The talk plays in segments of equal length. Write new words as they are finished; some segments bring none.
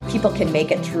people can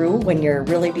make it through when you're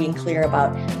really being clear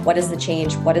about what is the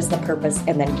change, what is the purpose,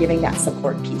 and then giving that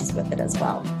support piece with it as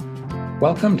well.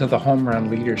 Welcome to the Home Run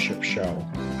Leadership Show.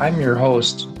 I'm your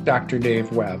host, Dr.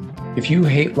 Dave Webb. If you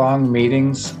hate long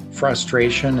meetings,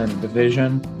 frustration, and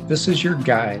division, this is your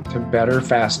guide to better,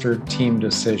 faster team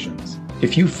decisions.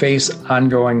 If you face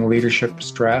ongoing leadership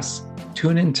stress,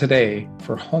 tune in today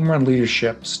for Home Run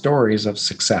Leadership Stories of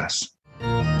Success.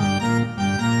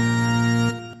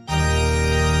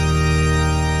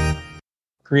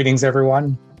 Greetings,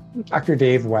 everyone. I'm Dr.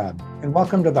 Dave Webb, and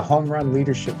welcome to the Home Run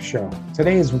Leadership Show.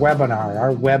 Today's webinar,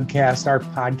 our webcast, our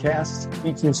podcast,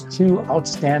 features two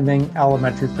outstanding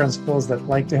elementary principals that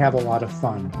like to have a lot of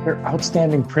fun. They're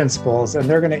outstanding principals, and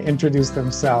they're going to introduce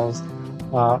themselves.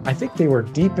 I think they were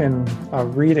deep in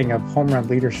reading of Home Run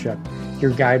Leadership,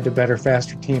 your guide to better,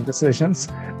 faster team decisions.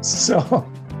 So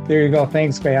there you go.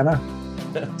 Thanks, Vanna.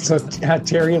 So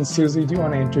Terry and Susie, do you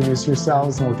want to introduce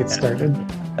yourselves and we'll get started?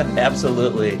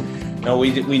 Absolutely. No,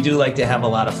 we do like to have a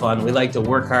lot of fun. We like to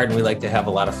work hard and we like to have a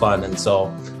lot of fun. And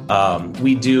so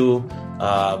we do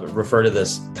refer to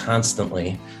this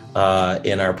constantly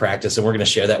in our practice. And we're going to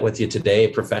share that with you today,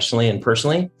 professionally and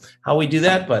personally, how we do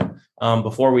that. But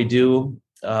before we do,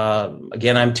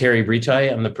 again, I'm Terry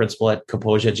Bretoi. I'm the principal at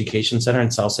Kaposia Education Center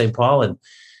in South St. Paul.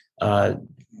 And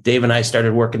Dave and I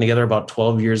started working together about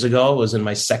 12 years ago. It was in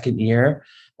my second year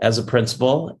as a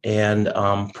principal. And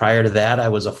prior to that, I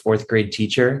was a fourth grade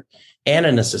teacher and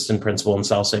an assistant principal in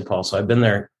South St. Paul. So I've been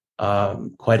there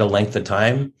quite a length of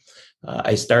time.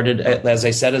 I started, as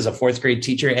I said, as a fourth grade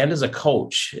teacher and as a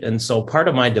coach. And so part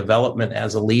of my development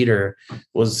as a leader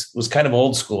was kind of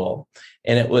old school.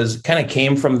 And it was kind of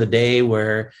came from the day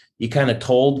where you kind of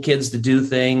told kids to do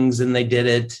things and they did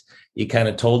it. You kind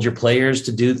of told your players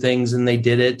to do things and they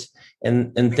did it.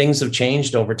 And things have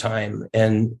changed over time.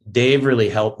 And Dave really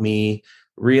helped me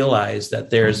realize that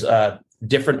there's a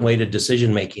different way to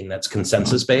decision making that's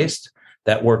consensus based,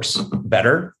 that works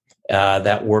better,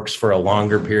 that works for a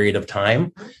longer period of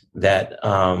time, that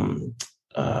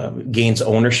gains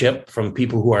ownership from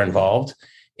people who are involved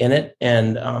in it.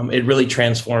 And it really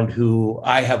transformed who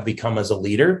I have become as a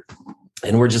leader.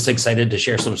 And we're just excited to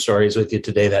share some stories with you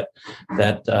today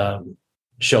that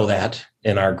show that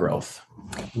in our growth.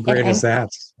 Great as that.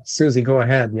 Susie, go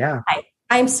ahead. Yeah.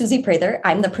 I'm Susie Prather.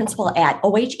 I'm the principal at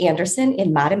O.H. Anderson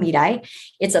in Matamidi.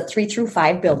 It's a 3 through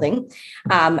 5 building.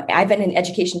 I've been in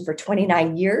education for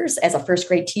 29 years as a first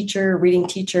grade teacher, reading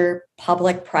teacher,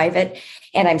 public, private,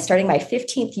 and I'm starting my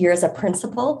 15th year as a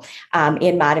principal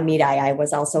in Matamidi. I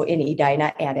was also in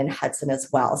Edina and in Hudson as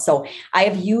well. So I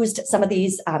have used some of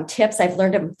these tips. I've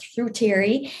learned them through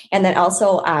Terry. And then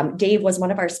also Dave was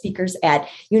one of our speakers at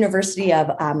University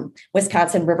of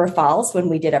Wisconsin River Falls when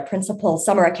we did a principal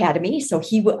summer academy. So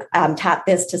he taught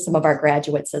this to some of our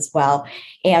graduates as well.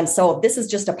 And so this is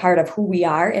just a part of who we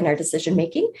are in our decision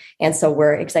making. And so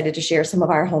we're excited to share some of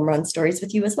our home run stories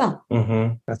with you as well.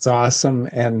 Mm-hmm. That's awesome.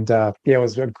 And it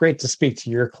was great to speak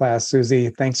to your class, Susie.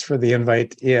 Thanks for the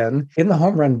invite in. In the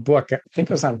home run book, I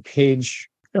think it was on page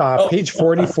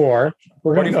 44.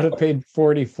 We're going to go to page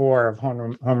 44 of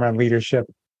home run leadership.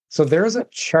 So there's a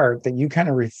chart that you kind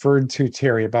of referred to,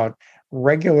 Terry, about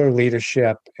regular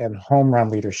leadership and home run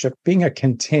leadership being a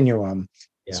continuum.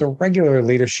 Yeah. So regular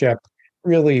leadership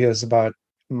really is about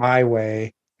my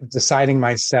way, deciding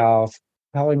myself,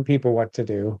 telling people what to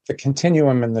do. The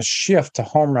continuum and the shift to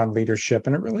home run leadership,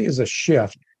 and it really is a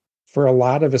shift for a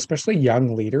lot of, especially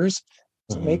young leaders,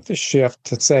 to make the shift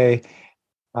to say,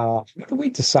 how do we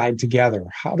decide together?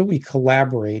 How do we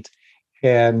collaborate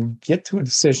and get to a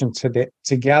decision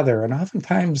together? And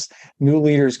oftentimes new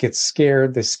leaders get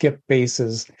scared, they skip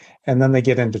bases, and then they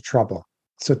get into trouble.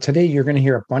 So today you're going to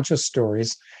hear a bunch of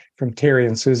stories from Terry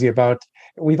and Susie about,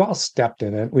 we've all stepped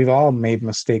in it. We've all made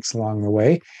mistakes along the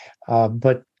way,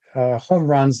 but home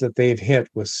runs that they've hit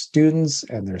with students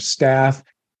and their staff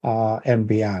and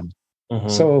beyond. Mm-hmm.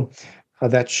 So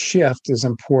that shift is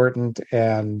important,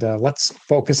 and let's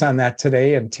focus on that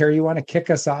today. And Terry, you want to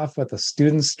kick us off with a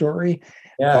student story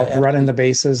about running the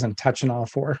bases and touching all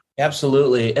four?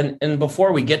 Absolutely. And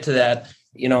before we get to that,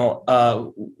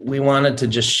 we wanted to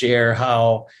just share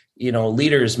how,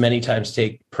 leaders many times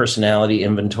take personality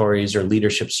inventories or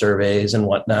leadership surveys and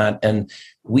whatnot. And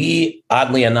we,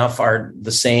 oddly enough, are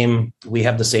the same. We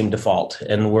have the same default,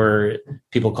 and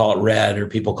people call it red or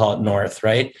people call it north,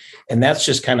 right? And that's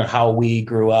just kind of how we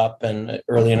grew up and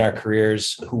early in our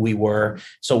careers, who we were.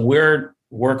 So we're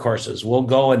workhorses. We'll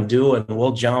go and do, and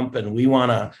we'll jump, and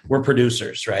we're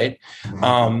producers, right?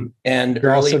 And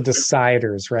you're also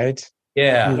deciders, right?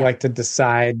 Yeah. You like to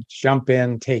decide, jump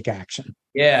in, take action.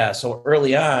 Yeah. So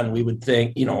early on, we would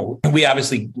think, we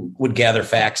obviously would gather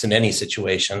facts in any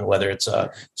situation, whether it's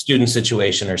a student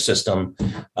situation or system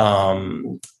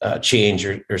change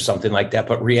or something like that.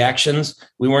 But reactions,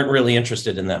 we weren't really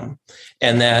interested in them.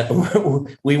 And that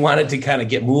we wanted to kind of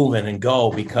get moving and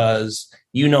go because,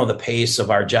 the pace of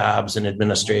our jobs in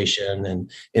administration and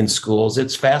in schools,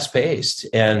 it's fast paced.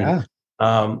 And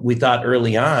we thought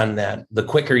early on that the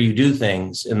quicker you do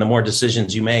things and the more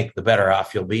decisions you make, the better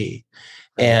off you'll be.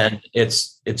 And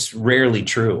it's rarely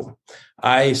true.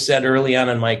 I said early on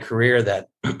in my career that,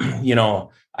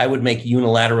 I would make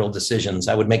unilateral decisions.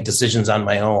 I would make decisions on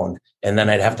my own, and then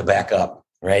I'd have to back up.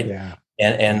 Right. Yeah.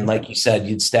 And like you said,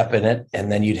 you'd step in it,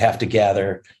 and then you'd have to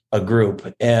gather a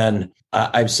group. And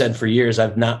I've said for years,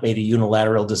 I've not made a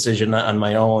unilateral decision on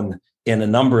my own in a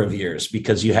number of years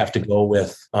because you have to go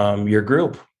with your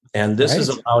group. And this has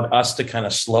allowed us to kind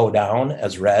of slow down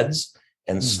as Reds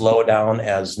and slow down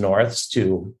as Norths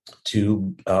to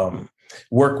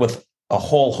work with a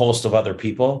whole host of other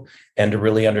people and to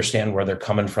really understand where they're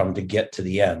coming from to get to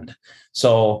the end.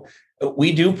 So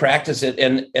we do practice it.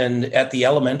 And at the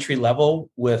elementary level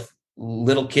with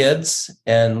little kids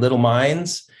and little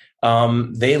minds,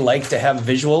 they like to have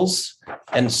visuals.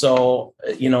 And so,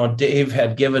 Dave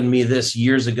had given me this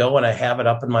years ago, and I have it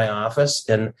up in my office.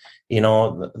 And,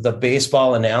 the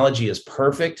baseball analogy is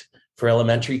perfect for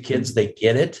elementary kids. They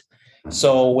get it.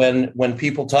 So when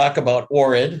people talk about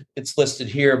ORID, it's listed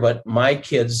here, but my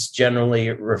kids generally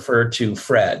refer to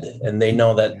Fred, and they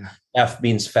know that F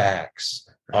means facts.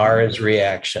 R is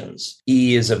reactions.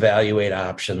 E is evaluate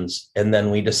options. And then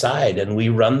we decide, and we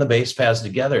run the base paths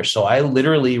together. So I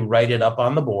literally write it up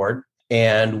on the board,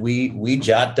 and we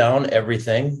jot down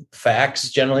everything. Facts.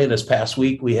 Generally, this past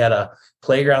week, we had a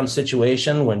playground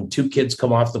situation when two kids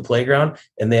come off the playground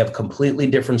and they have completely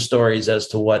different stories as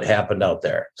to what happened out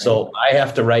there. So I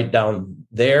have to write down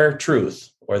their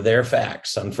truth or their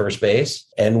facts on first base.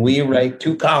 And we write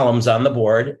 2 columns on the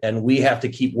board, and we have to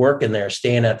keep working there,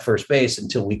 staying at first base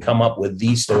until we come up with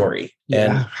the story.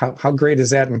 Yeah. And how great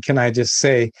is that? And can I just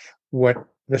say what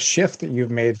the shift that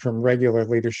you've made from regular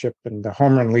leadership and the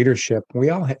home run leadership, we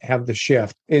all have the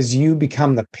shift, is you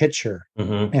become the pitcher.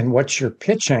 Mm-hmm. And what you're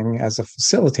pitching as a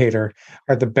facilitator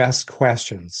are the best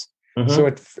questions. Mm-hmm. So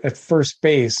at first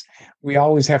base, we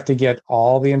always have to get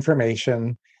all the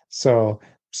information. So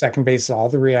second base, all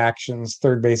the reactions,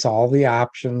 third base, all the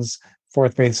options,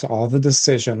 fourth base, all the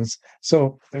decisions.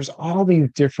 So there's all these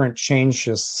different change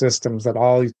systems that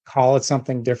all call it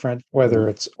something different, whether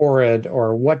it's ORID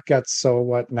or what guts, so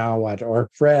what, now what, or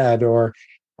FRED or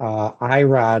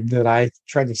IROD, that I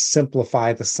try to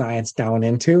simplify the science down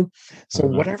into. So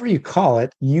whatever you call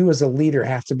it, you as a leader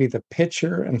have to be the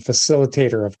pitcher and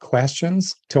facilitator of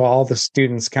questions to all the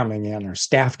students coming in or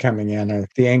staff coming in or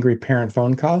the angry parent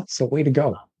phone call. So way to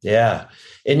go. Yeah.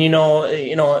 And,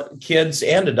 kids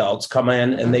and adults come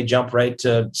in and they jump right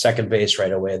to second base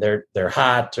right away. They're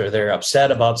hot or they're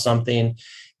upset about something.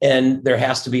 And there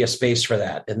has to be a space for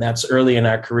that. And that's early in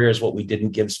our careers what we didn't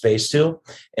give space to.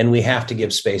 And we have to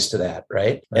give space to that,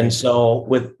 right? And so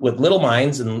with little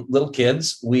minds and little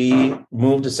kids, we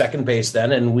move to second base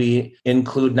then, and we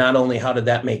include not only how did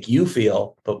that make you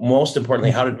feel, but most importantly,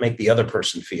 how did it make the other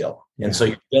person feel? And so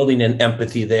you're building an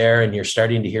empathy there, and you're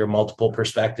starting to hear multiple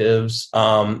perspectives.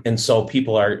 And so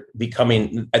people are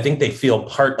becoming, I think they feel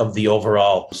part of the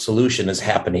overall solution is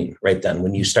happening right then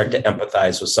when you start to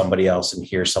empathize with somebody else and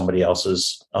hear somebody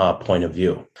else's point of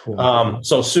view. Cool.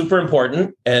 So super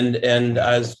important. And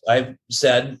as I've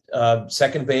said,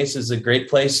 second base is a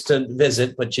great place to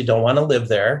visit, but you don't want to live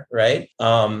there, right?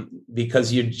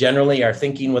 Because you generally are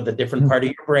thinking with a different part of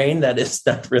your brain that is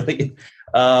not really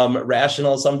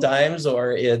rational sometimes,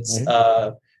 or it's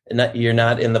you're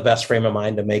not in the best frame of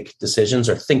mind to make decisions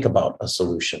or think about a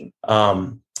solution.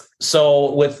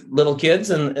 So with little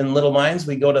kids and little minds,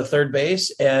 we go to third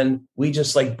base and we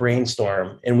just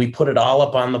brainstorm and we put it all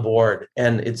up on the board.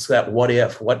 And it's that what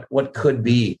if, what could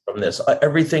be from this,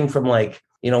 everything from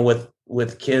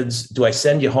with kids, do I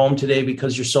send you home today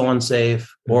because you're so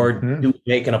unsafe, or do we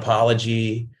make an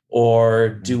apology? Or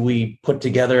do we put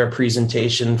together a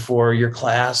presentation for your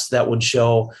class that would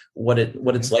show what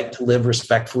it's like to live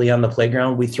respectfully on the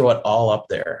playground? We throw it all up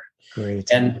there.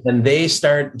 Great. And they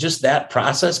start, just that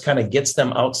process kind of gets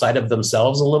them outside of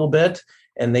themselves a little bit.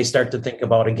 And they start to think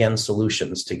about, again,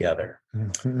 solutions together.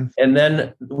 Mm-hmm. And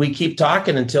then we keep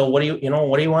talking until, what do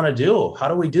you want to do? How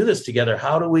do we do this together?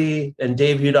 And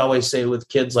Dave, you'd always say with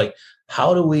kids,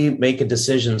 how do we make a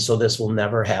decision so this will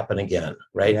never happen again?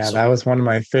 Right. Yeah, that was one of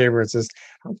my favorites is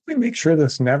how do we make sure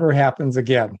this never happens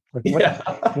again?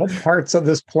 What parts of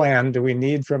this plan do we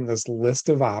need from this list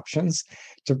of options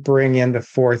to bring into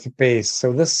fourth base?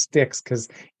 So this sticks because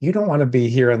you don't want to be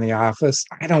here in the office.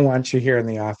 I don't want you here in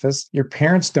the office. Your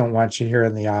parents don't want you here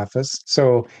in the office.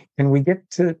 So can we get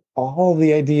to all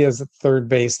the ideas at third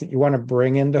base that you want to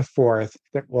bring into fourth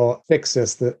that will fix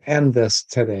this, that end this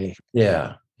today?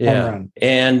 Yeah. Yeah.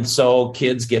 And so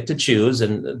kids get to choose.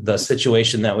 And the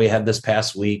situation that we had this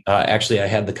past week, actually, I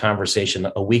had the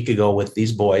conversation a week ago with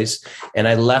these boys, and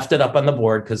I left it up on the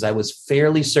board because I was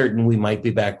fairly certain we might be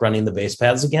back running the base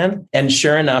paths again. And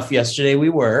sure enough, yesterday we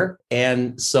were.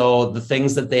 And so the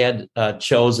things that they had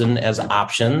chosen as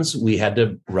options, we had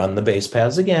to run the base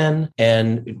paths again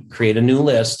and create a new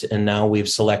list. And now we've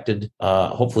selected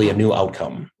hopefully a new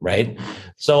outcome, right?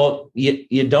 So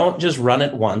you don't just run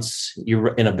it once.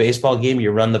 You're in a baseball game,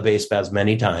 you run the base paths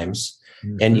many times,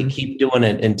 and you keep doing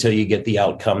it until you get the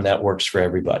outcome that works for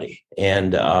everybody.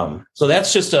 And so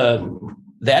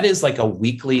that is like a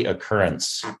weekly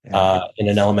occurrence in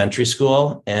an elementary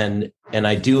school. And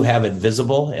I do have it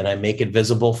visible, and I make it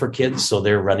visible for kids, so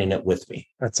they're running it with me.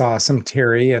 That's awesome,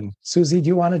 Terry. And Susie, do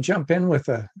you want to jump in with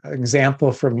an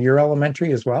example from your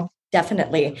elementary as well?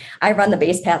 Definitely. I run the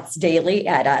base paths daily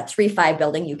at a 3-5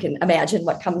 building. You can imagine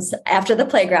what comes after the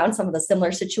playground, some of the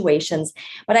similar situations.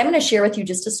 But I'm going to share with you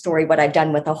just a story, what I've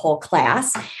done with a whole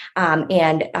class.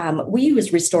 We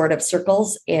use restorative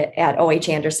circles at OH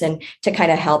Anderson to kind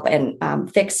of help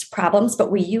and fix problems, but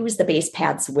we use the base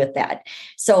paths with that.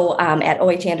 So at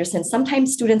OH Anderson,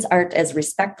 sometimes students aren't as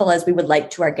respectful as we would like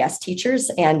to our guest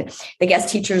teachers. And the guest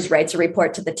teachers writes a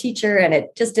report to the teacher, and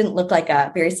it just didn't look like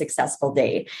a very successful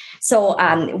day. So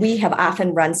we have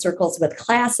often run circles with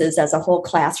classes as a whole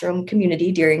classroom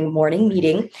community during morning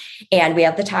meeting. And we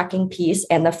have the talking piece.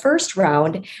 And the first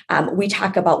round, we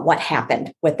talk about what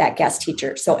happened with that guest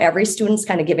teacher. So every student's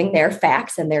kind of giving their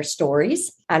facts and their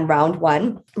stories on round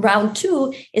one. Round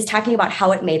two is talking about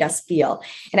how it made us feel.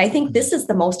 And I think this is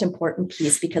the most important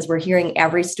piece because we're hearing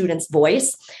every student's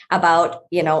voice about,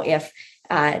 if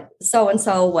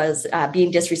so-and-so was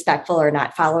being disrespectful or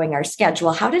not following our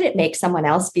schedule. How did it make someone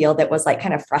else feel that was like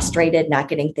kind of frustrated, not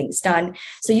getting things done?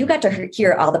 So you got to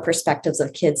hear all the perspectives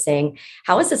of kids saying,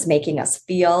 how is this making us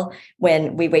feel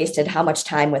when we wasted how much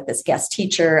time with this guest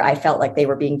teacher? I felt like they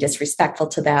were being disrespectful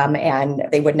to them and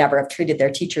they would never have treated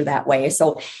their teacher that way.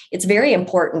 So it's very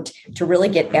important to really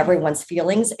get everyone's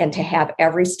feelings and to have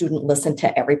every student listen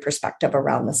to every perspective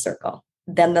around the circle.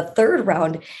 Then the third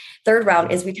round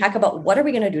is we talk about what are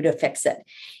we going to do to fix it?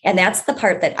 And that's the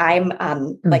part that I'm,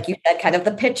 like you said, kind of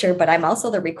the pitcher, but I'm also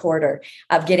the recorder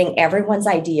of getting everyone's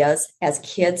ideas as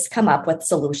kids come up with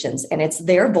solutions. And it's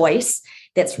their voice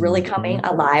that's really coming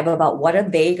alive about what are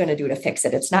they going to do to fix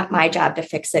it. It's not my job to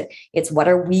fix it. It's what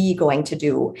are we going to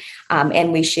do?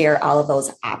 And we share all of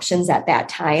those options at that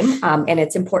time. And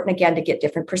it's important, again, to get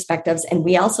different perspectives. And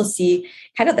we also see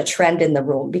kind of the trend in the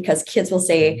room because kids will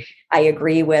say, I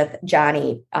agree with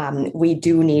Johnny. We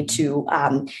do need to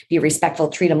be respectful,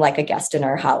 treat him like a guest in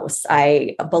our house.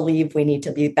 I believe we need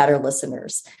to be better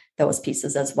listeners, those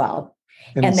pieces as well.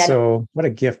 And then, so what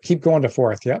a gift. Keep going to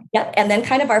fourth. Yeah. Yeah. And then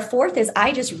kind of our fourth is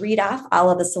I just read off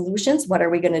all of the solutions. What are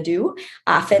we going to do?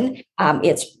 Often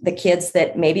it's the kids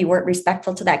that maybe weren't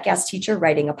respectful to that guest teacher,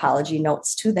 writing apology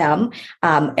notes to them.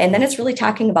 And then it's really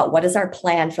talking about what is our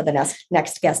plan for the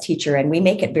next guest teacher. And we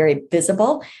make it very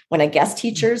visible when a guest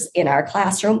teacher's in our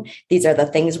classroom. These are the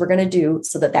things we're going to do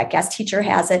so that guest teacher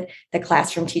has it, the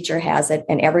classroom teacher has it,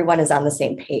 and everyone is on the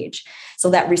same page. So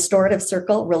that restorative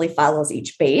circle really follows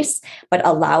each base, but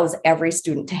allows every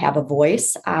student to have a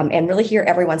voice and really hear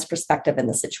everyone's perspective in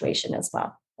the situation as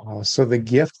well. Wow. So the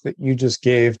gift that you just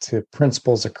gave to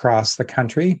principals across the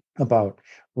country about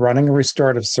running a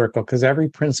restorative circle, because every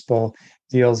principal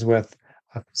deals with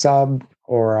a sub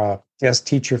or a guest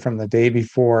teacher from the day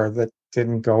before that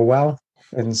didn't go well.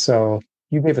 And so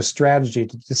you gave a strategy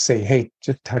to just say, hey,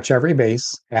 just touch every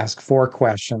base, ask 4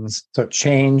 questions. So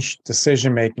change,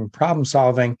 decision-making, problem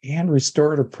solving, and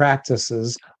restorative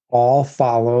practices all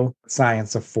follow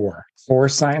science of 4. 4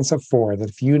 science of 4, that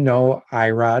if you know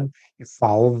IROD, you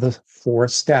follow the 4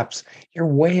 steps, you're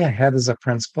way ahead as a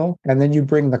principal. And then you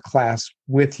bring the class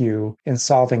with you in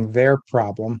solving their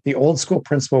problem. The old school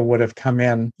principal would have come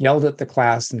in, yelled at the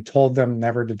class, and told them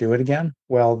never to do it again.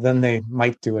 Well, then they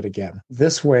might do it again.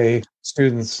 This way,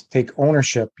 students take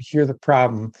ownership, hear the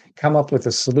problem, come up with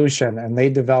a solution, and they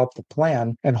develop the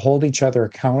plan and hold each other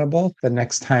accountable the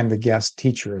next time the guest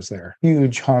teacher is there.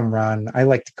 Huge home run. I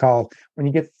like to call when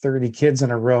you get 30 kids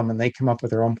in a room and they come up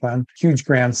with their own plan, huge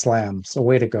grand slam. them. So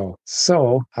way to go.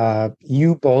 So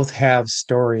you both have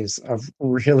stories of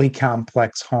really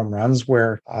complex home runs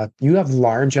where you have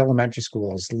large elementary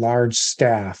schools, large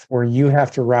staff, where you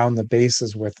have to round the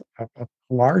bases with a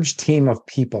large team of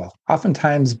people.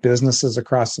 Oftentimes businesses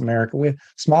across America,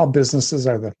 small businesses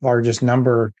are the largest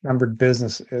numbered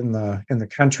business in the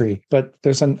country, but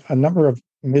there's a number of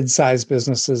mid-sized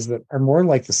businesses that are more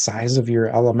like the size of your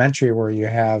elementary, where you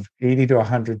have 80 to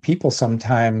 100 people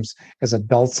sometimes as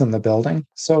adults in the building.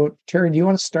 So Terry, do you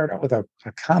want to start out with a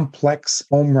complex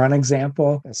home run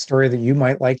example, a story that you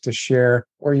might like to share,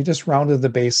 or you just rounded the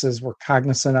bases, were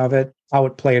cognizant of it, how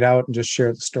it played out, and just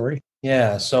share the story?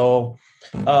 Yeah. So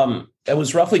it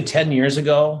was roughly 10 years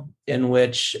ago in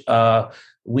which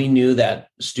we knew that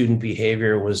student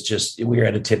behavior was we were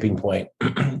at a tipping point,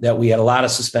 that we had a lot of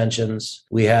suspensions.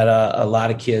 We had a lot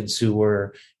of kids who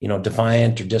were,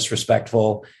 defiant or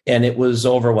disrespectful, and it was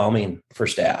overwhelming for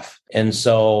staff. And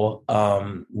so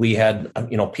we had,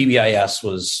 PBIS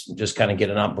was just kind of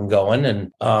getting up and going.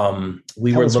 And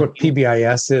we were looking what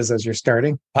PBIS is as you're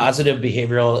starting. Positive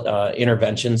behavioral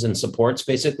interventions and supports.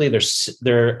 Basically,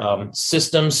 they're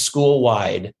systems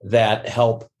school-wide that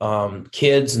help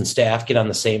kids and staff get on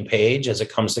the same page as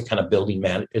it comes to kind of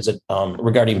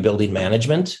regarding building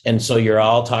management. And so you're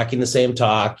all talking the same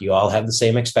talk. You all have the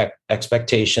same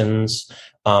expectations.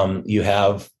 You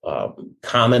have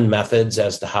common methods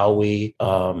as to how we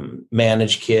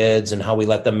manage kids and how we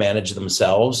let them manage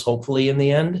themselves, hopefully in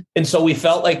the end. And so we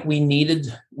felt like we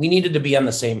needed to be on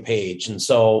the same page. And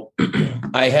so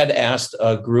I had asked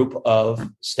a group of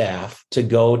staff to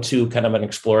go to kind of an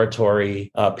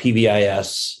exploratory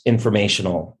PBIS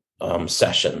informational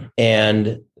session.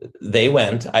 And they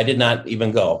went. I did not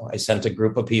even go. I sent a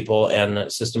group of people and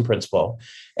assistant principal,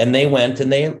 and they went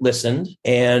and they listened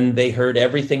and they heard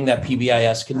everything that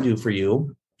PBIS can do for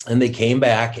you. And they came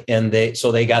back and they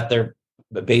got their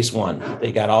base one.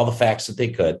 They got all the facts that they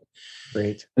could.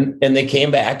 Great. And they came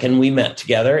back and we met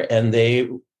together and we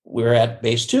were at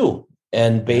base two.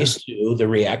 And base two, the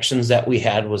reactions that we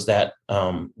had was that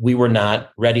we were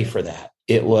not ready for that.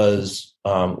 It was,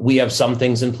 we have some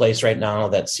things in place right now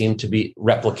that seem to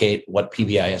replicate what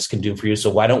PBIS can do for you. So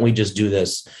why don't we just do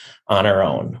this on our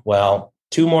own? Well,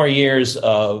 2 more years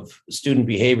of student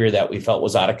behavior that we felt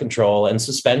was out of control and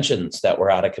suspensions that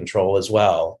were out of control as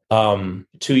well.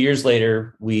 2 years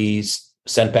later, we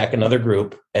sent back another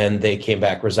group and they came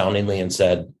back resoundingly and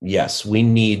said, yes, we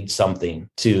need something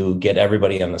to get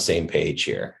everybody on the same page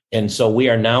here. And so we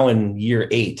are now in year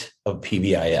 8 of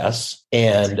PBIS,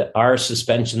 and our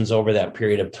suspensions over that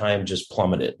period of time just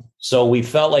plummeted. So we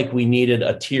felt like we needed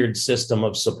a tiered system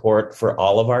of support for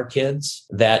all of our kids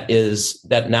that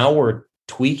now we're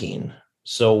tweaking.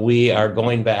 So we are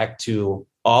going back to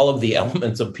all of the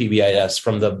elements of PBIS,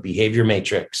 from the behavior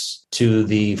matrix to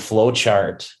the flow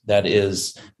chart that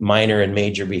is minor and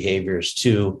major behaviors,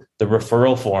 to the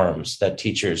referral forms that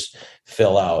teachers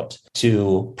fill out,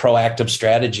 to proactive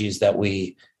strategies that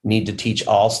we need to teach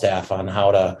all staff on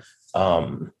how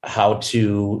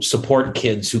to support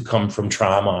kids who come from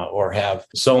trauma or have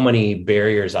so many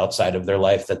barriers outside of their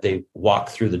life that they walk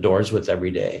through the doors with every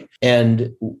day.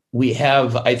 And we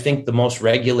have, I think, the most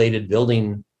regulated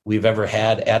building we've ever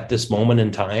had at this moment in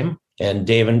time. And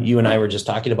Dave, and you and I were just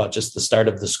talking about just the start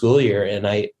of the school year. And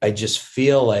I just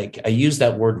feel like I use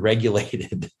that word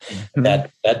regulated, that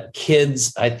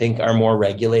kids, I think, are more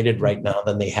regulated right now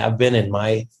than they have been in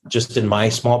my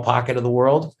small pocket of the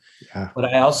world. Yeah. But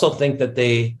I also think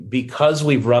that because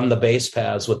we've run the base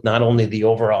paths with not only the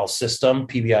overall system,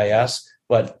 PBIS,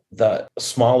 but the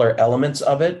smaller elements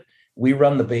of it, we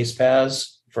run the base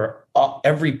paths for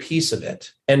every piece of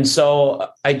it. And so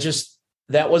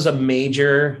that was a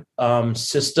major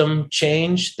system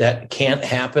change that can't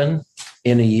happen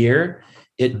in a year.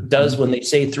 It does, when they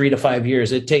say 3 to 5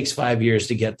 years, it takes 5 years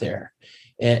to get there.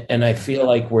 And I feel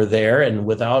like we're there, and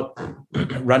without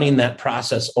running that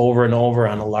process over and over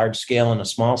on a large scale and a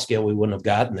small scale, we wouldn't have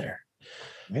gotten there.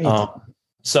 Right.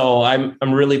 So I'm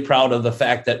really proud of the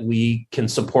fact that we can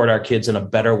support our kids in a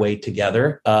better way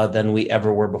together than we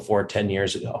ever were before 10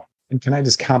 years ago. And can I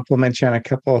just compliment you on a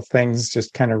couple of things,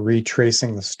 just kind of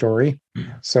retracing the story?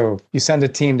 So you send a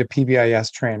team to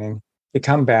PBIS training, they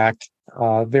come back,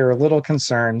 they're a little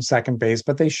concerned, second base,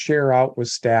 but they share out with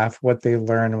staff what they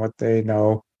learn, what they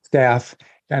know. Staff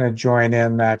kind of join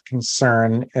in that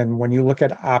concern. And when you look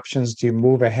at options, do you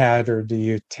move ahead or do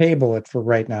you table it for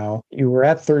right now? You were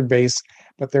at third base,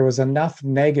 but there was enough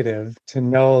negative to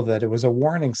know that it was a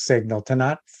warning signal to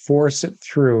not force it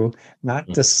through, not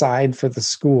decide for the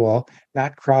school,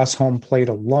 not cross home plate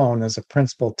alone as a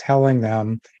principal telling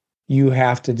them, you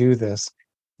have to do this.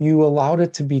 you allowed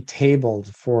it to be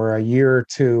tabled for a year or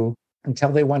two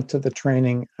until they went to the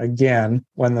training again.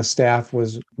 When the staff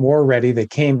was more ready, they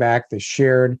came back, they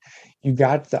shared. You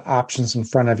got the options in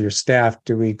front of your staff.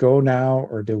 Do we go now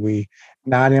or do we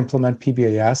not implement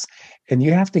PBIS? And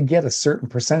you have to get a certain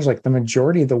percentage, like the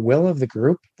majority, the will of the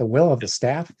group, the will of the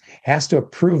staff has to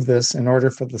approve this in order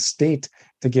for the state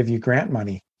to give you grant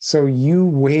money. So you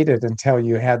waited until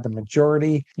you had the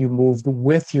majority, you moved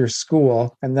with your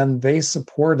school, and then they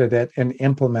supported it and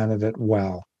implemented it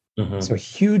well. So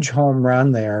huge home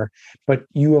run there, but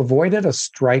you avoided a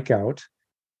strikeout,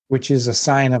 which is a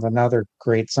sign of another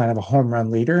great sign of a home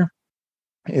run leader,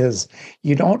 is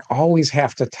you don't always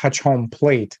have to touch home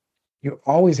plate. You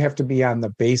always have to be on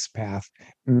the base path,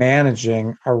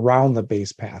 managing around the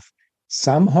base path.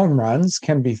 Some home runs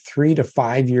can be 3 to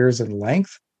 5 years in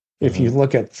length. If you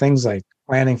look at things like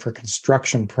planning for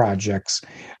construction projects,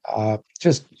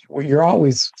 you're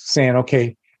always saying,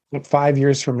 okay, but 5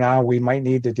 years from now, we might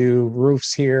need to do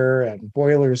roofs here and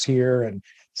boilers here and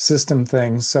system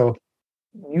things. So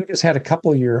you just had a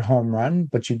couple-year home run,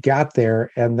 but you got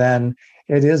there. And then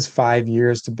it is 5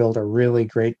 years to build a really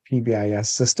great PBIS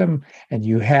system. And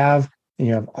you have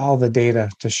all the data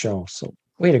to show. So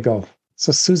way to go.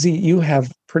 So Susie, you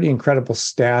have pretty incredible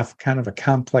staff, kind of a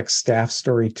complex staff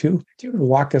story too. Do you want to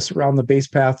walk us around the base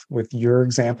path with your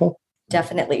example?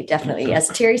 Definitely. As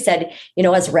Terry said,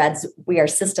 as Reds, we are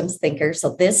systems thinkers.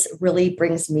 So this really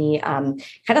brings me kind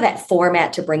of that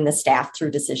format to bring the staff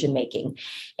through decision making.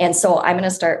 And so I'm going to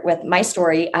start with my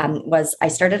story. I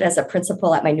started as a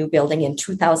principal at my new building in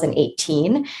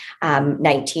 2018,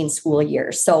 19 school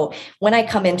year. So when I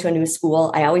come into a new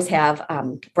school, I always have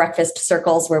breakfast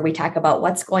circles where we talk about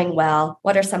what's going well,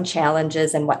 what are some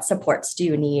challenges, and what supports do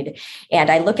you need. And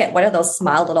I look at what are those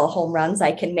small little home runs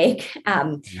I can make.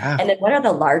 And then what are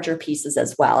the larger pieces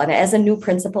as well? And as a new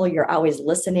principal, you're always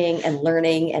listening and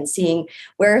learning and seeing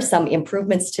where are some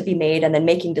improvements to be made, and then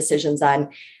making decisions on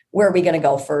where are we going to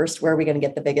go first, where are we going to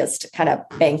get the biggest kind of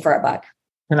bang for our buck.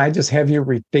 And I just have you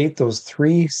restate those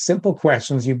 3 simple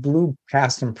questions. You blew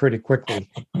past them pretty quickly.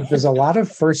 There's a lot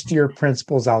of first-year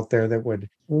principals out there that would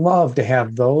love to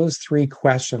have those 3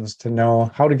 questions to know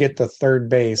how to get to third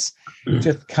base.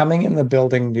 Just coming in the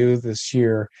building new this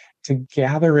year to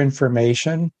gather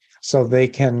information so they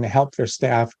can help their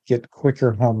staff get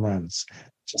quicker home runs.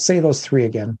 Just say those 3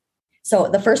 again. So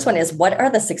the first one is, what are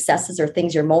the successes or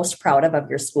things you're most proud of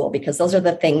your school? Because those are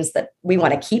the things that we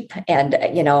want to keep and,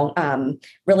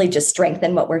 really just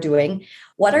strengthen what we're doing.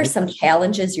 What are some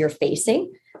challenges you're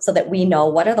facing so that we know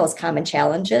what are those common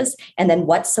challenges? And then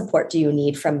what support do you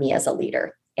need from me as a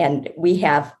leader? And we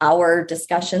have our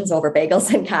discussions over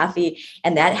bagels and coffee,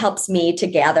 and that helps me to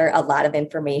gather a lot of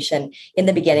information in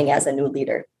the beginning as a new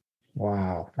leader.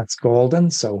 Wow, that's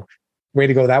golden. So way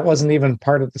to go. That wasn't even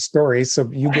part of the story. So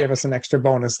you gave us an extra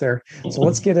bonus there. So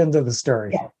let's get into the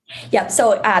story. Yeah.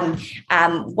 So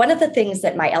one of the things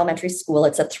that my elementary school,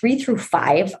 it's a 3 through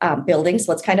 5 building.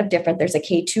 So it's kind of different. There's a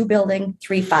K2 building,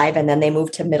 3, 5, and then they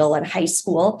moved to middle and high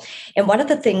school. And one of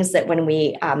the things that when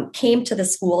we came to the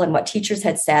school and what teachers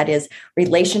had said is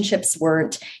relationships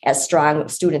weren't as strong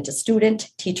student to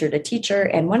student, teacher to teacher.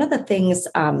 And one of the things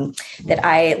that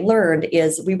I learned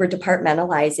is we were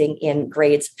departmentalizing in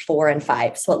grades 4 and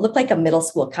 5. So it looked like a middle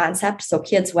school concept. So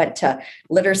kids went to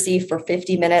literacy for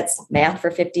 50 minutes, math for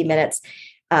 50 minutes,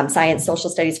 science, social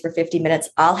studies for 50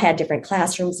 minutes, all had different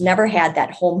classrooms, never had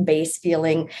that home base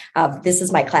feeling of this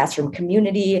is my classroom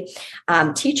community.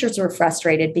 Teachers were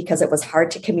frustrated because it was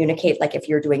hard to communicate, like if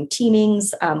you're doing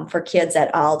teamings for kids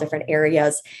at all different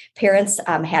areas. Parents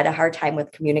had a hard time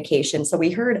with communication. So we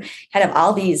heard kind of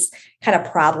all these kind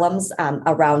of problems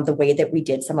around the way that we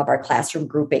did some of our classroom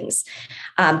groupings.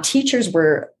 Teachers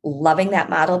were loving that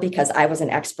model because I was an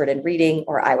expert in reading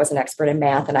or I was an expert in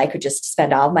math, and I could just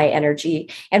spend all my energy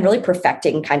and really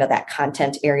perfecting kind of that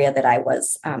content area that I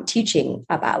was teaching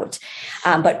about.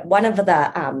 But one of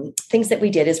the things that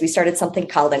we did is we started something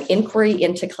called an inquiry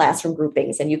into classroom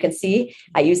groupings. And you can see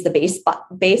I use the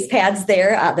base pads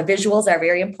there. The visuals are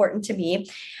very important to me.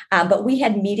 But we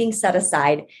had meetings set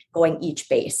aside going each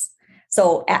base.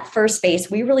 So at first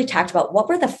base, we really talked about what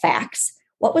were the facts,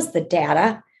 what was the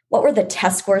data, what were the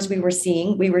test scores we were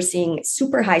seeing. We were seeing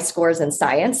super high scores in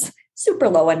science, super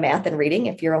low in math and reading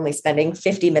if you're only spending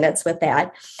 50 minutes with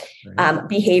that. Right.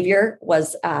 Behavior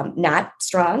was not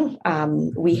strong.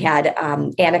 We had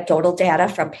anecdotal data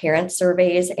from parent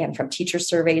surveys and from teacher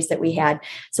surveys that we had.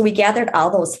 So we gathered all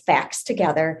those facts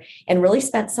together and really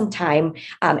spent some time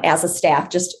as a staff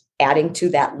just adding to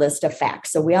that list of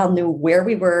facts. So we all knew where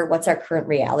we were, what's our current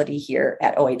reality here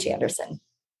at O.H. Anderson.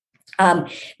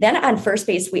 Then on first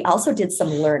base, we also did some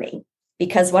learning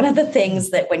Because one of the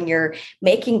things that when you're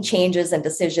making changes and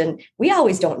decision, we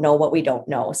always don't know what we don't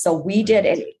know. So we did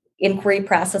an inquiry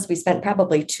process. We spent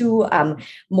probably 2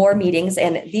 more meetings,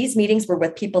 and these meetings were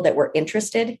with people that were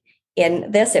interested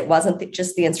in this. It wasn't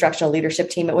just the instructional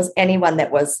leadership team. It was anyone that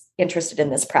was interested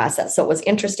in this process. So it was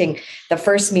interesting. The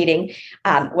first meeting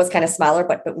was kind of smaller,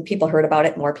 but when people heard about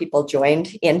it, more people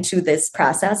joined into this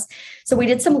process. So we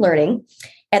did some learning.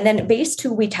 And then base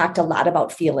 2, we talked a lot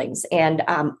about feelings. And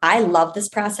I love this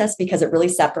process because it really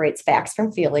separates facts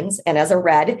from feelings. And as a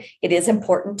red, it is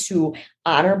important to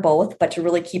honor both, but to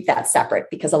really keep that separate,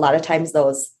 because a lot of times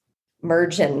those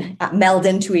merge and meld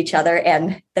into each other,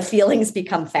 and the feelings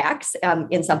become facts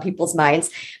in some people's minds.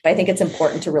 But I think it's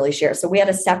important to really share. So we had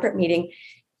a separate meeting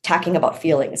talking about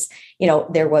feelings.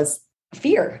 There was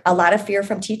fear, a lot of fear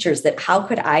from teachers that how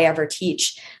could I ever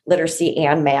teach literacy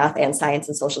and math and science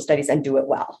and social studies and do it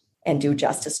well and do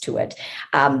justice to it.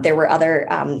 There were other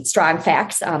strong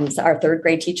facts. Our third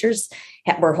grade teachers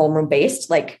were homeroom based,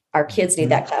 like our kids need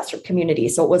that classroom community.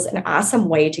 So it was an awesome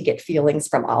way to get feelings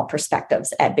from all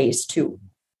perspectives at base 2.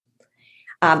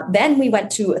 Then we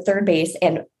went to third base,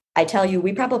 and I tell you,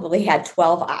 we probably had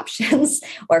 12 options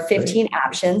or 15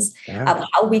 options of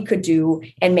how we could do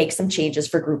and make some changes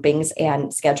for groupings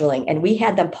and scheduling. And we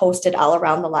had them posted all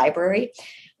around the library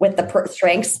with the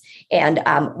strengths and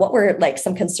what were like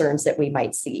some concerns that we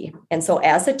might see. And so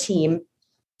as a team,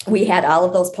 we had all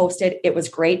of those posted. It was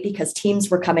great because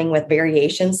teams were coming with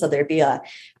variations. So there'd be a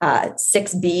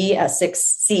 6B, a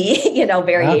 6C,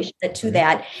 variation to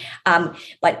that.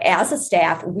 But as a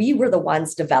staff, we were the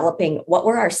ones developing what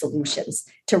were our solutions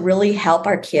to really help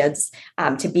our kids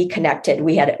to be connected.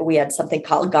 We had something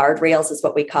called guardrails, is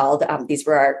what we called. These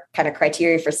were our kind of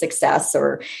criteria for success,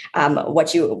 or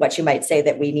what you might say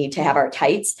that we need to have our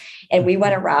tights. And we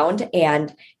went around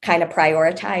and kind of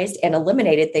prioritized and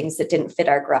eliminated things that didn't fit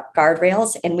our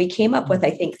guardrails. And we came up with,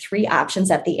 I think, 3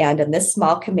 options at the end. And this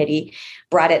small committee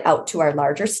brought it out to our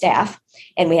larger staff.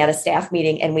 And we had a staff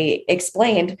meeting, and we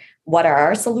explained what are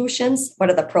our solutions, what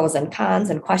are the pros and cons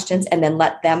and questions, and then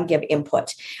let them give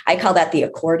input. I call that the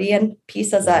accordion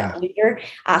piece as a leader.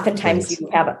 Oftentimes you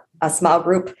have a small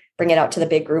group, bring it out to the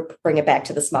big group, bring it back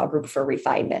to the small group for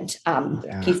refinement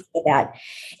piece of that.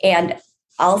 And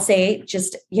I'll say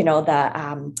just,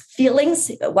 the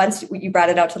feelings, once you brought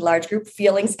it out to the large group,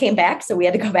 feelings came back. So we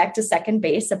had to go back to second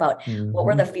base about what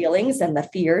were the feelings and the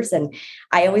fears. And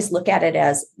I always look at it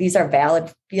as these are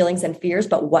valid feelings and fears,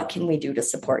 but what can we do to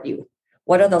support you?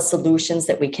 What are those solutions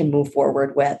that we can move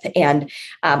forward with? And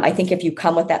I think if you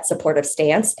come with that supportive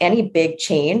stance, any big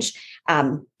change,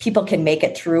 people can make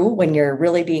it through when you're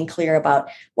really being clear about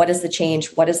what is the change,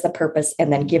 what is the purpose,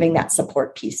 and then giving that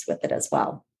support piece with it as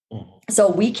well. So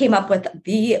we came up with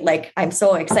I'm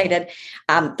so excited.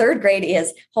 Third grade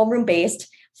is homeroom based.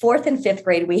 Fourth and fifth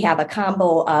grade, we have a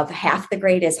combo of half the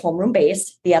grade is homeroom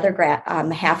based. The other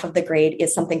half of the grade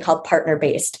is something called partner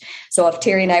based. So if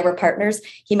Terry and I were partners,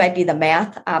 he might be the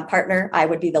math partner. I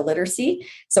would be the literacy.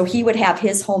 So he would have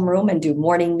his homeroom and do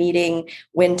morning meeting,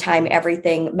 win time,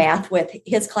 everything, math with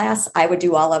his class. I would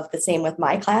do all of the same with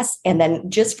my class. And then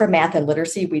just for math and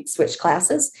literacy, we'd switch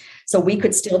classes. So we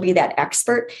could still be that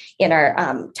expert in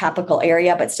our topical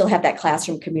area, but still have that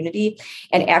classroom community.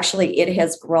 And actually it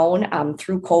has grown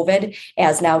through COVID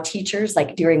as now teachers,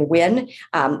 like during WIN,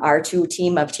 our 2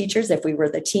 team of teachers, if we were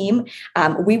the team,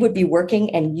 we would be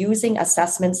working and using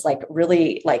assessments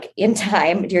really in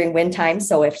time during WIN time.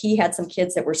 So if he had some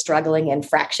kids that were struggling in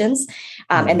fractions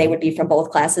and they would be from both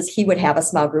classes, he would have a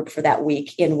small group for that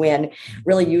week in WIN,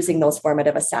 really using those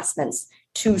formative assessments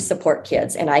to support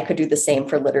kids. And I could do the same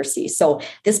for literacy. So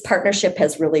this partnership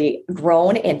has really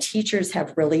grown, and teachers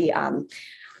have really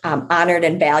honored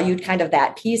and valued kind of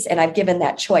that piece. And I've given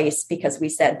that choice because we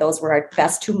said those were our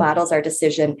best 2 models, our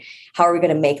decision. How are we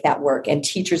going to make that work? And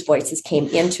teachers' voices came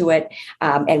into it.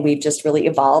 And we've just really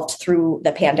evolved through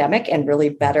the pandemic and really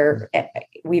better.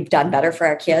 We've done better for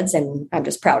our kids. And I'm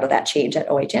just proud of that change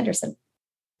at O.H. Anderson.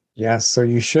 Yes, so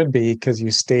you should be, because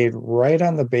you stayed right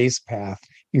on the base path.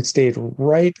 You stayed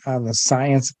right on the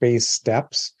science-based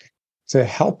steps to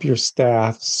help your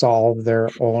staff solve their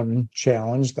own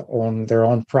challenge, their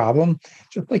own problem,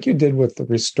 just like you did with the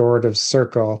restorative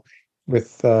circle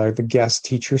with the guest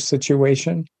teacher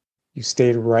situation. You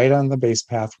stayed right on the base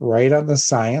path, right on the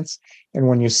science. And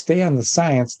when you stay on the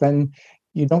science, then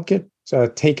you don't get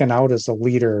taken out as a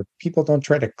leader. People don't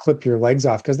try to clip your legs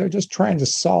off because they're just trying to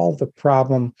solve the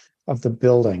problem of the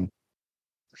building.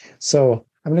 So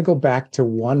I'm going to go back to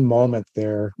one moment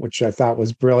there, which I thought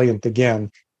was brilliant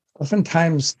again.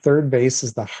 Oftentimes, third base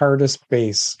is the hardest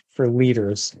base for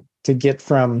leaders to get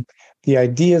from the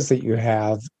ideas that you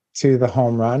have to the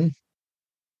home run.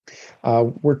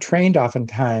 we're trained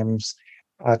oftentimes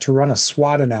to run a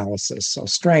SWOT analysis. So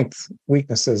strength,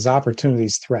 weaknesses,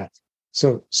 opportunities, threat.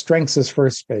 So strengths is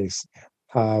first base,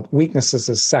 weaknesses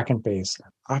is second base,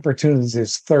 opportunities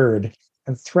is third,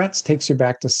 and threats takes you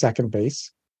back to second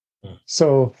base.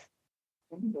 So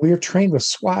we're trained with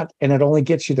SWOT, and it only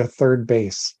gets you to third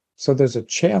base. So there's a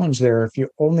challenge there if you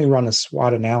only run a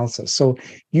SWOT analysis. So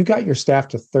you got your staff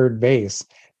to third base,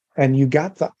 and you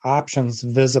got the options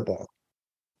visible.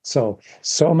 So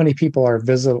many people are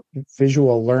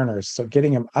visual learners. So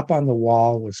getting them up on the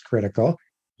wall was critical,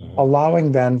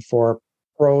 allowing then for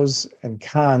pros and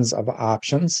cons of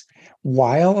options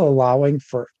while allowing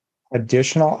for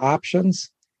additional options.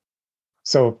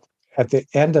 So at the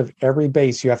end of every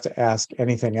base, you have to ask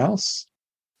anything else,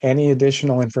 any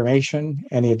additional information,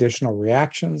 any additional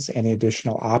reactions, any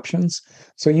additional options.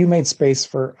 So you made space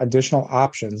for additional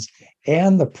options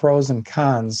and the pros and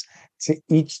cons to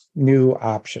each new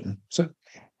option. So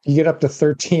you get up to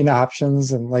 13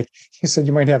 options. And like you said,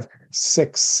 you might have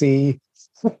 6C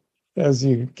as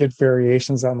you get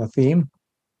variations on the theme.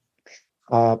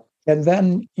 And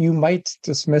then you might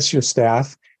dismiss your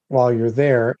staff while you're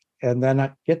there and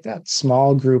then get that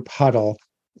small group huddle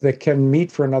that can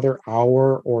meet for another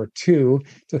hour or two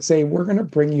to say, we're going to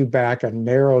bring you back a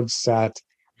narrowed set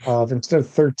of, instead of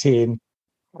 13,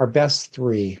 our best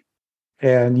 3.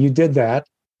 And you did that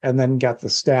and then got the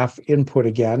staff input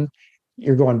again.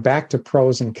 You're going back to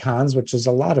pros and cons, which is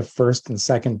a lot of first and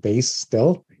second base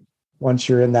still, once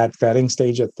you're in that vetting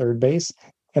stage at third base.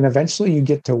 And eventually you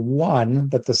get to 1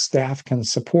 that the staff can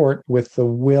support with the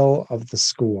will of the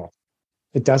school.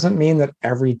 It doesn't mean that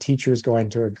every teacher is going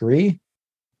to agree.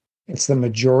 It's the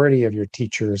majority of your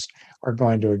teachers are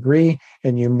going to agree,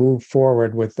 and you move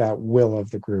forward with that will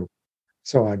of the group.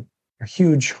 So a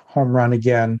huge home run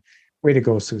again. Way to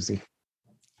go, Susie.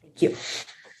 Thank you.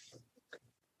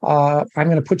 I'm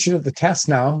going to put you to the test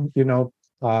now.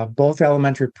 Both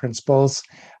elementary principals.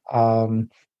 You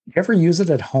ever use it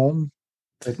at home?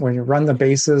 When you run the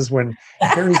bases, when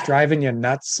Harry's driving you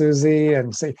nuts, Susie,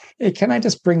 and say, hey, can I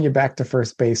just bring you back to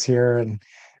first base here? And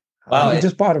you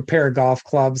just bought a pair of golf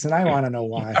clubs, and I want to know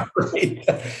why.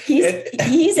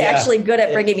 He's actually good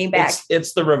at bringing me back.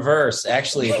 It's the reverse,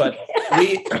 actually. But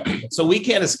we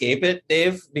can't escape it,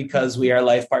 Dave, because we are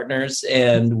life partners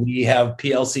and we have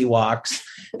PLC walks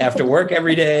after work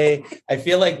every day. I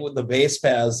feel like the base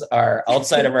paths are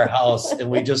outside of our house and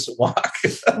we just walk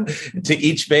to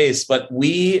each base. But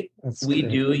we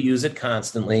do use it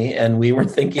constantly. And we were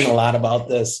thinking a lot about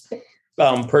this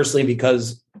personally,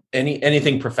 because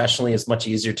anything professionally is much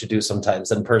easier to do sometimes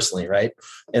than personally, right?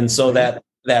 And so that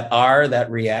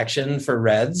reaction for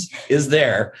Reds is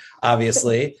there,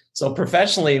 obviously. So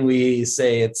professionally, we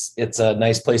say it's a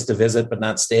nice place to visit, but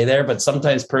not stay there. But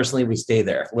sometimes personally, we stay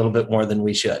there a little bit more than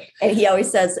we should. And he always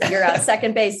says, you're on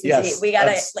second base, Susie. Yes, we got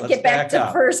to get back to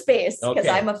first base because okay.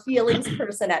 I'm a feelings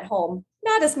person at home,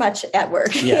 not as much at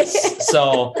work. Yes.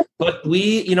 So, but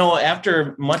we,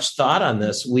 after much thought on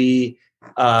this,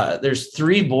 there's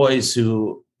 3 boys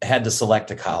who had to select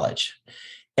a college.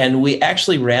 And we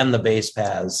actually ran the base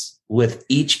paths with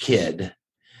each kid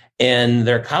and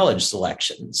their college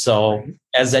selection. So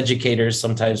as educators,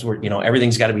 sometimes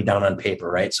everything's got to be done on paper,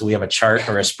 right? So we have a chart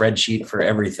or a spreadsheet for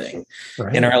everything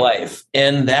in our life.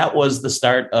 And that was the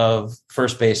start of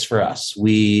first base for us.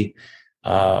 My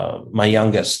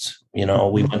youngest, we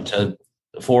went to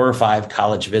 4 or 5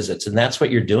 college visits, and that's what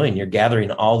you're doing. You're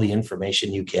gathering all the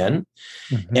information you can.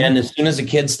 Mm-hmm. And as soon as a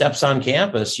kid steps on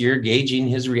campus, you're gauging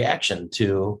his reaction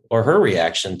to, or her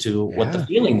reaction to what the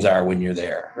feelings are when you're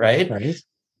there. Right.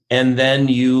 And then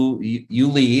you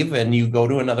leave and you go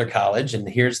to another college, and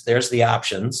there's the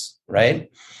options. Right.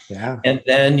 Yeah. And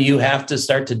then you have to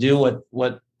start to do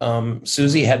what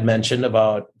Susie had mentioned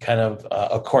about kind of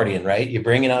accordion, right? You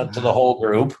bring it out to the whole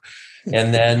group.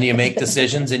 And then you make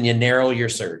decisions and you narrow your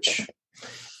search.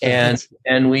 And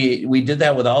we did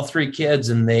that with all 3 kids,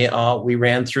 and we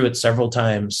ran through it several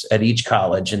times at each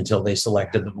college until they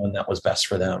selected the one that was best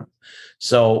for them.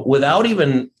 So without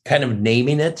even kind of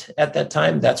naming it at that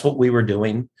time, that's what we were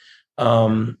doing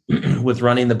with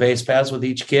running the base paths with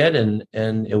each kid.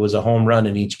 And it was a home run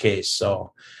in each case.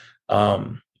 So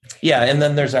and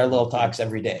then there's our little talks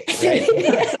every day,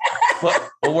 right?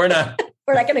 but we're not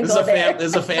going to go there. This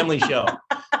is a family show.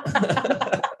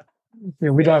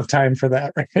 We don't have time for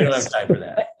that. Right? We don't have time for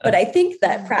that. But I think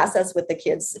that process with the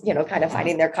kids, kind of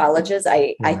finding their colleges,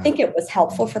 I think it was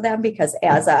helpful for them because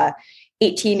as a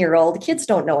 18-year-old, kids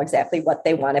don't know exactly what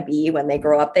they want to be when they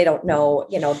grow up. They don't know,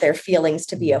 their feelings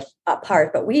to be a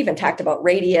part. But we even talked about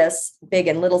radius, big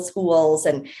and little schools,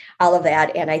 and all of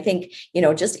that. And I think,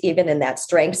 just even in that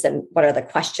strengths and what are the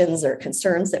questions or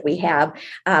concerns that we have,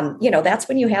 that's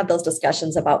when you have those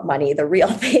discussions about money, the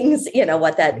real things,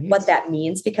 what that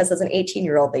means, because as an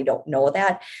 18-year-old, they don't know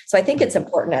that. So I think it's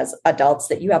important as adults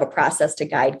that you have a process to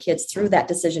guide kids through that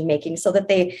decision making so that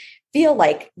they feel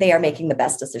like they are making the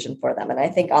best decision for them. And I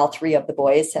think all three of the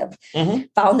boys have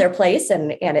found their place,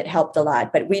 and it helped a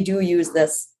lot. But we do use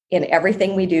this in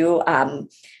everything we do.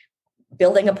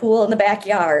 Building a pool in the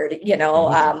backyard,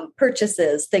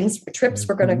 purchases, things, trips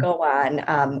we're going to go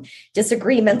on,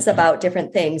 disagreements about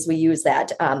different things. We use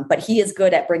that. But he is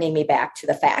good at bringing me back to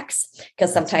the facts,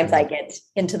 because sometimes I get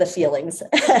into the feelings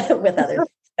with others.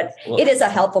 But it is a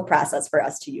helpful process for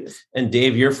us to use. And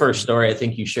Dave, your first story, I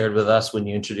think you shared with us when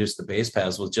you introduced the base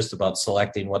paths, was just about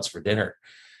selecting what's for dinner.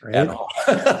 Right. At home.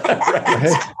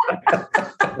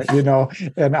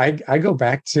 Right. And I go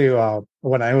back to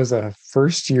when I was a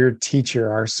first year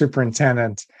teacher, our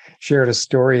superintendent shared a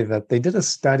story that they did a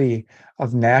study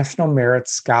of national merit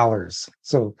scholars.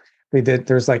 So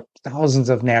there's like thousands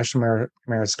of national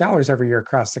merit scholars every year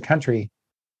across the country.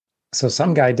 So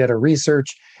some guy did a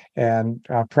research and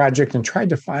project and tried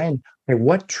to find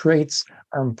what traits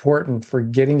are important for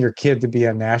getting your kid to be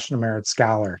a national merit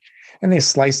scholar. And they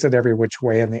sliced it every which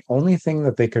way. And the only thing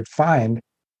that they could find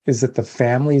is that the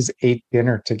families ate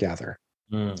dinner together.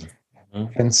 Mm-hmm.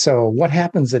 And so what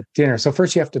happens at dinner? So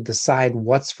first you have to decide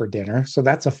what's for dinner. So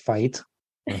that's a fight.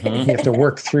 Mm-hmm. You have to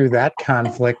work through that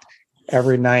conflict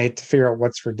every night to figure out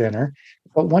what's for dinner.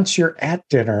 But once you're at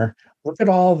dinner, look at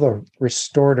all the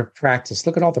restorative practice.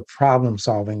 Look at all the problem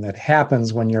solving that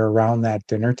happens when you're around that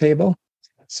dinner table.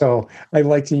 So I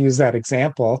like to use that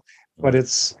example, but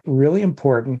it's really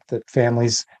important that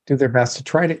families do their best to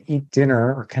try to eat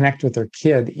dinner or connect with their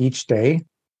kid each day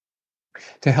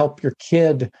to help your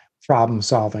kid problem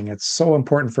solving. It's so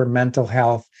important for mental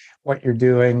health, what you're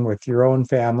doing with your own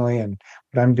family and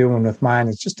what I'm doing with mine.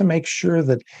 Is just to make sure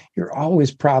that you're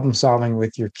always problem solving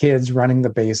with your kids, running the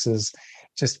bases.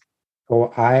 Just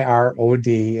go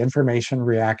IROD, information,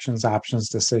 reactions, options,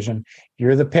 decision.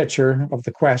 You're the pitcher of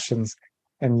the questions,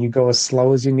 and you go as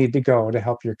slow as you need to go to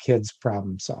help your kids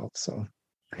problem solve. So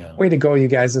way to go, you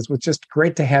guys. It was just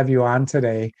great to have you on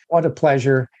today. What a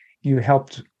pleasure. You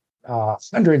helped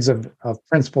hundreds of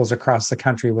principals across the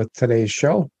country with today's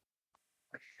show.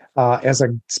 As a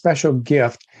special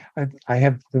gift, I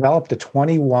have developed a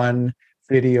 21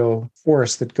 video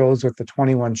course that goes with the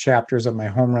 21 chapters of my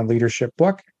Home Run Leadership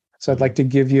book. So I'd like to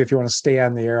give you, if you want to stay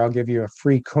on the air, I'll give you a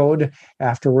free code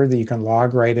afterward that you can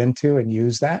log right into and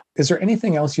use that. Is there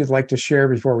anything else you'd like to share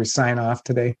before we sign off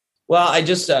today? Well, I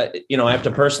just, I have to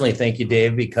personally thank you,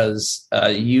 Dave, because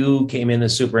you came in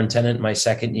as superintendent in my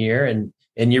second year, and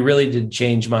you really did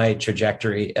change my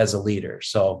trajectory as a leader.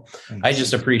 So thanks. I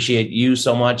just appreciate you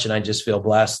so much. And I just feel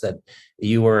blessed that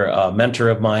you were a mentor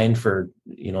of mine for,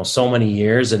 so many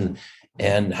years,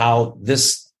 and how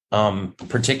this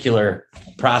particular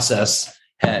process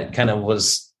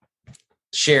was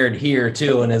shared here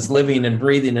too, and is living and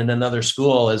breathing in another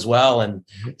school as well. And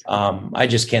I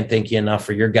just can't thank you enough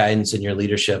for your guidance and your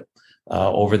leadership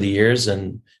over the years.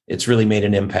 And it's really made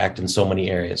an impact in so many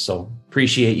areas. So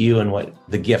appreciate you and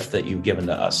the gift that you've given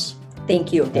to us.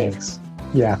 Thank you, Dave. Thanks.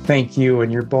 Yeah, thank you.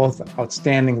 And you're both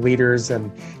outstanding leaders,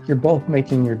 and you're both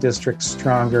making your district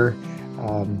stronger.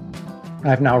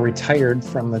 I've now retired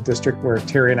from the district where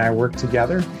Terry and I work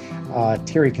together.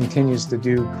 Terry continues to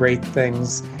do great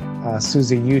things.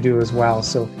 Susie, you do as well.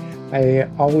 So I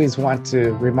always want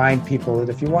to remind people that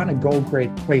if you want to go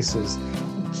great places,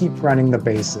 keep running the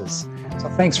bases. So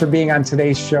thanks for being on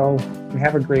today's show, and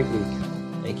have a great week.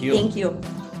 Thank you. Thank you.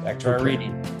 Back to our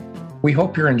reading. We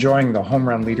hope you're enjoying the Home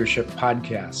Run Leadership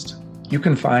Podcast. You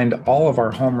can find all of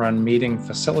our home run meeting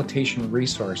facilitation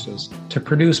resources to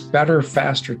produce better,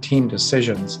 faster team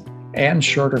decisions and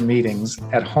shorter meetings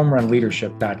at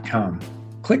homerunleadership.com.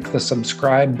 Click the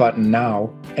subscribe button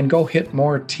now and go hit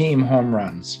more team home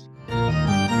runs.